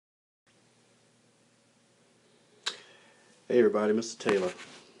Hey everybody, Mr. Taylor.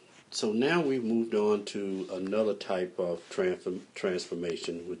 So now we've moved on to another type of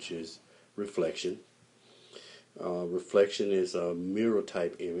transformation, which is reflection. Reflection is a mirror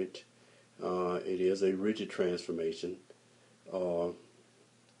type image. It is a rigid transformation, uh,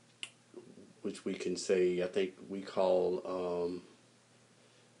 which we can say, I think we call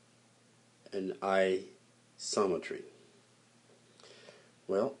an isometry.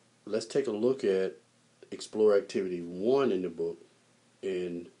 Well, let's take a look at Explore Activity 1 in the book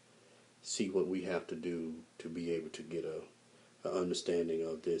and see what we have to do to be able to get a understanding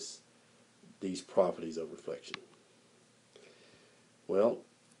of these properties of reflection. Well,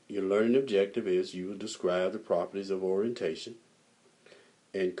 your learning objective is you will describe the properties of orientation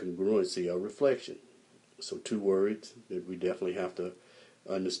and congruency of reflection. So two words that we definitely have to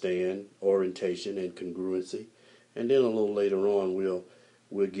understand: orientation and congruency. And then a little later on we'll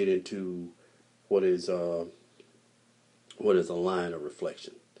get into what is a line of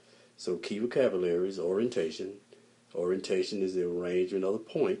reflection. So key vocabularies: orientation. Orientation is the arrangement of the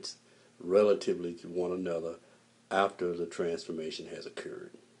points relatively to one another after the transformation has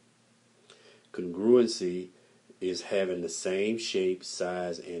occurred. Congruency is having the same shape,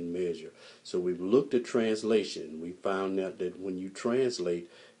 size, and measure. So we've looked at translation. We found out that when you translate,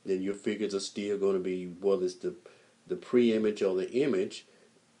 then your figures are still going to be, whether it's the preimage or the image,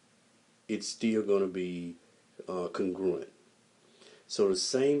 it's still going to be congruent. So the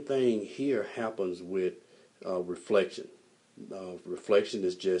same thing here happens with reflection. Reflection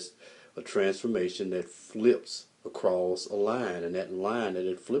is just a transformation that flips across a line, and that line that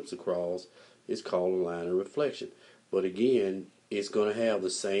it flips across is called a line of reflection. But again, it's going to have the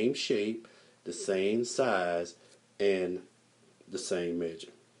same shape, the same size, and the same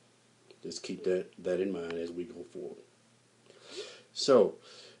measure. Just keep that in mind as we go forward. So,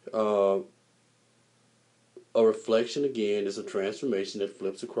 a reflection, again, is a transformation that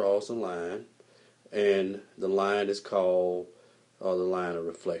flips across a line, and the line is called the line of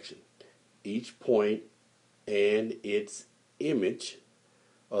reflection. Each point and its image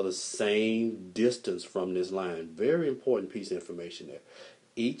are the same distance from this line. Very important piece of information there.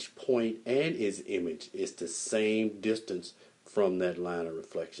 Each point and its image is the same distance from that line of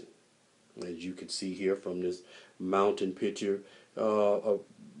reflection. As you can see here from this mountain picture,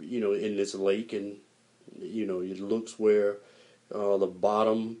 in this lake, and it looks where the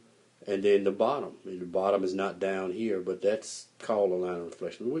bottom, and then the bottom. The bottom is not down here, but that's called a line of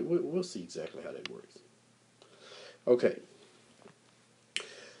reflection. We'll see exactly how that works. Okay.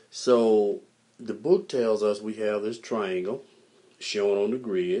 So the book tells us we have this triangle shown on the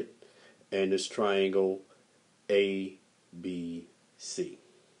grid, and this triangle ABC.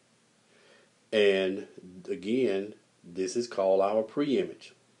 And again, this is called our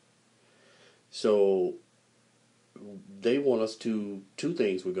preimage. So they want us to, two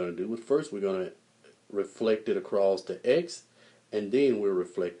things we're going to do. But first, we're going to reflect it across the X, and then we'll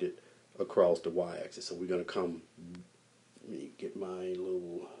reflect it across the Y-axis. So we're going to come, let me get my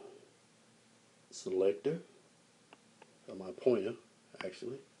little selector, or my pointer,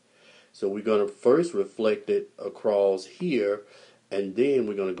 actually. So we're going to first reflect it across here, and then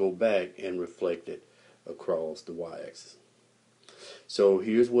we're going to go back and reflect it across the Y-axis. So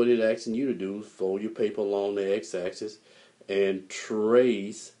here's what it's asking you to do. Fold your paper along the X-axis and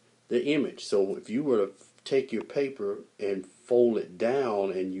trace the image. So if you were to take your paper and fold it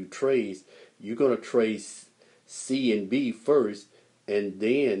down and you trace, you're going to trace C and B first, and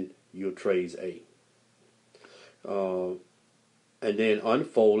then you'll trace A. And then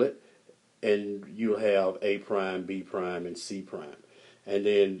unfold it, and you'll have A prime, B prime, and C prime. And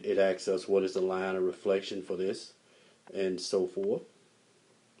then it asks us what is the line of reflection for this, and so forth.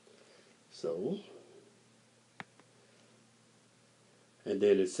 So, and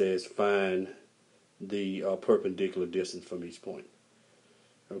then it says find the perpendicular distance from each point.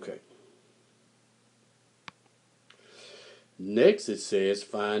 Okay. Next it says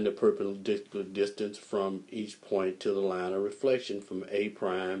find the perpendicular distance from each point to the line of reflection from A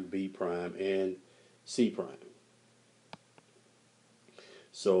prime, B prime, and C prime.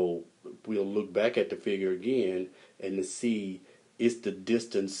 So we'll look back at the figure again and to see is the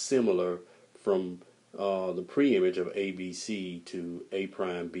distance similar from the preimage of ABC to A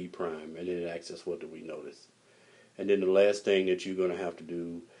prime, B prime, and then it asks us what do we notice. And then the last thing that you're going to have to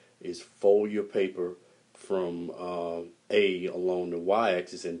do is fold your paper from A along the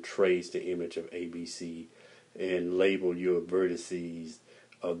Y-axis and trace the image of ABC and label your vertices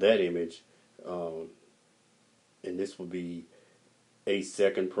of that image. And this will be A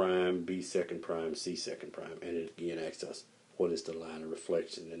second prime, B second prime, C second prime. And it again asks us what is the line of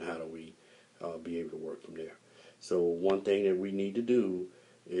reflection and how do we be able to work from there. So one thing that we need to do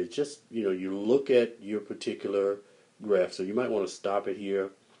is just, you look at your particular graph. So you might want to stop it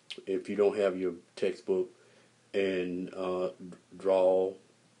here if you don't have your textbook and draw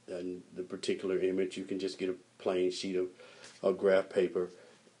the particular image. You can just get a plain sheet of graph paper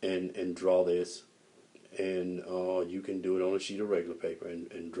and draw this. And you can do it on a sheet of regular paper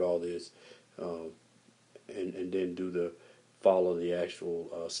and draw this and then follow the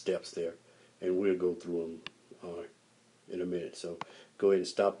actual steps there. And we'll go through them in a minute. So go ahead and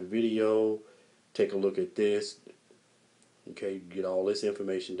stop the video, take a look at this. Okay, get all this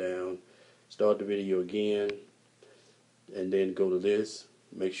information down, start the video again, and then go to this.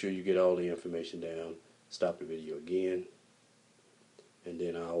 Make sure you get all the information down, stop the video again, and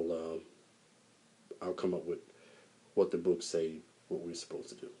then I'll come up with what the books say, what we're supposed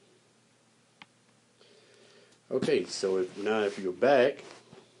to do. Okay, so if you're back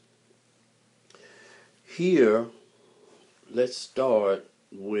here, let's start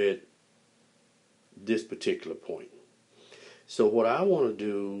with this particular point. So what I want to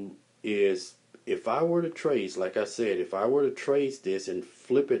do is, if I were to trace, like I said, if I were to trace this and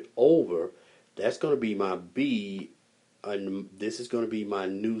flip it over, that's going to be my B, and this is going to be my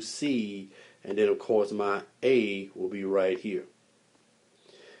new C, and then of course my A will be right here.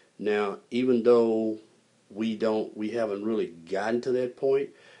 Now, even though we haven't really gotten to that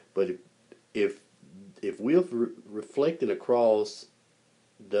point, but if we're reflecting across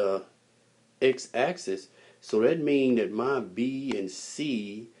the x-axis, so that means that my B and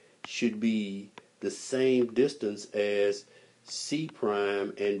C should be the same distance as C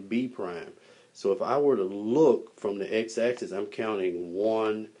prime and B prime. So if I were to look from the x-axis, I'm counting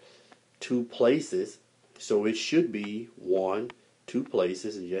 1, 2 places. So it should be 1, 2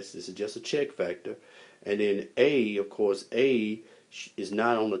 places, and yes, this is just a check factor. And then A, of course, A is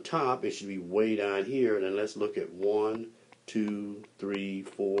not on the top. It should be way down here. And then let's look at 1, 2, 3,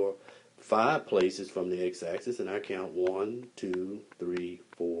 4, 5 places from the x-axis, and I count 1, 2, 3,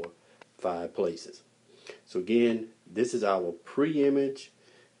 4, 5 places. So again, this is our pre-image,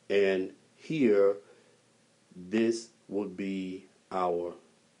 and here this would be our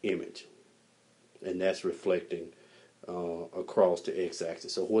image, and that's reflecting across the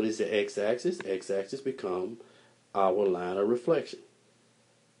x-axis. So what is the x-axis? X-axis become our line of reflection.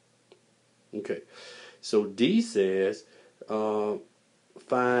 Okay, so D says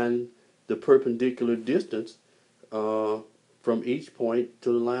find the perpendicular distance from each point to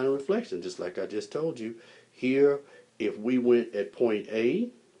the line of reflection, just like I just told you. Here, if we went at point A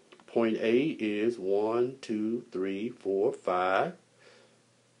is 1, 2, 3, 4, 5.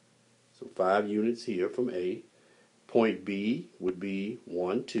 So 5 units here from A. Point B would be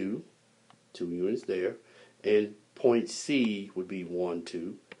 1, 2, 2 units there. And point C would be 1,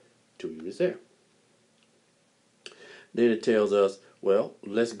 2, 2 units there. Then it tells us, well,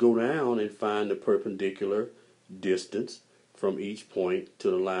 let's go down and find the perpendicular distance from each point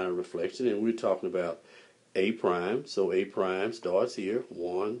to the line of reflection. And we're talking about A prime. So A prime starts here.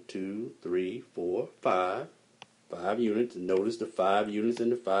 1, 2, 3, 4, 5. 5 units. Notice the 5 units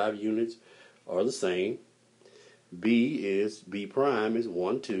and the 5 units are the same. B prime is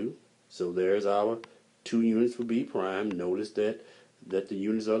 1, 2. So there's our 2 units for B prime. Notice that the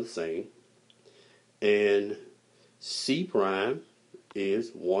units are the same. And C prime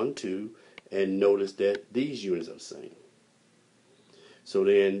is 1, 2. And notice that these units are the same. So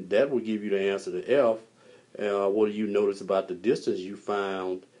then that will give you the answer to F. What do you notice about the distance you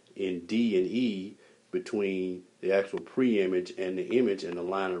found in D and E between the actual pre-image and the image and the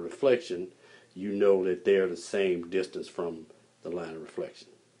line of reflection? You know that they're the same distance from the line of reflection.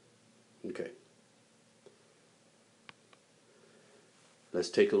 Okay. Let's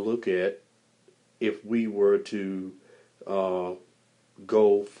take a look at if we were to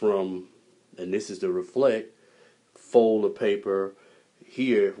go from, and this is the reflect, fold the paper.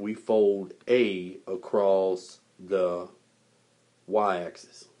 Here, if we fold A across the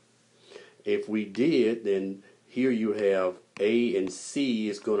y-axis. If we did, then here you have A and C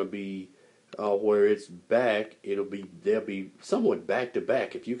is going to be where it's back. They'll be somewhat back to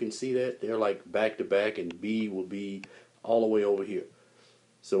back. If you can see that, they're like back to back, and B will be all the way over here.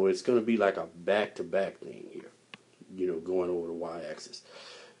 So it's going to be like a back to back thing here, going over the y-axis.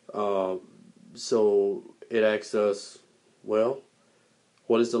 So it asks us, well,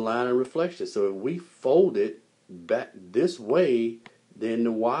 what is the line of reflection? So if we fold it back this way, then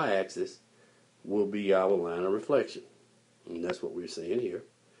the y-axis will be our line of reflection. And that's what we're saying here.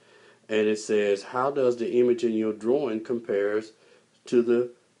 And it says, how does the image in your drawing compares to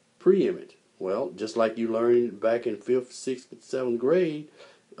the pre-image? Well, just like you learned back in 5th, 6th, 7th grade,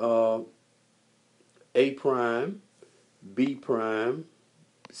 A prime, B prime,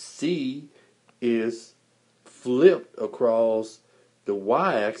 C is flipped across the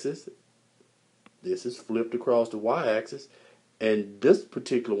y-axis. This is flipped across the y-axis, and this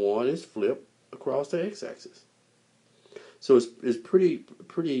particular one is flipped across the x-axis. So it's pretty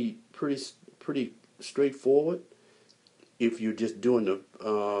straightforward if you're just doing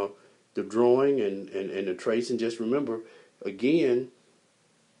the drawing and the tracing. Just remember, again,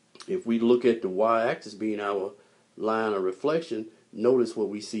 if we look at the y-axis being our line of reflection, notice what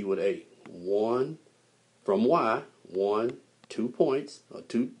we see with A. One from Y, 2 points, or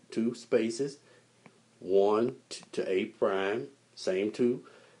two spaces, 1 to A prime, same 2.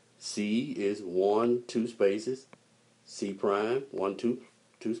 C is 1, 2 spaces. C prime, 1, 2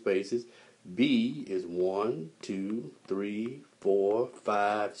 spaces. B is 1, 2, 3, 4,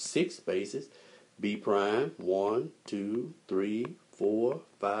 5, 6 spaces. B prime, 1, 2, 3, 4,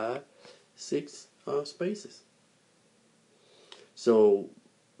 5, 6 spaces. So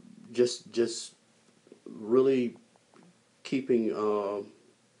just really keeping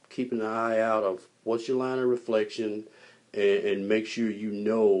an eye out of what's your line of reflection, and make sure you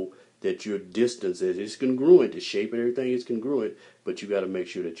know that your distance is congruent. The shape and everything is congruent, but you got to make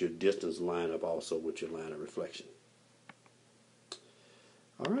sure that your distance line up also with your line of reflection.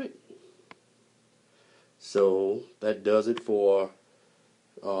 All right. So that does it for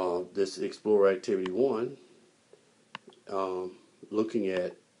this Explore Activity 1, looking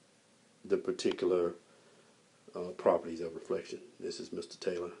at the particular properties of reflection. This is Mr.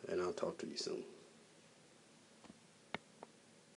 Taylor, and I'll talk to you soon.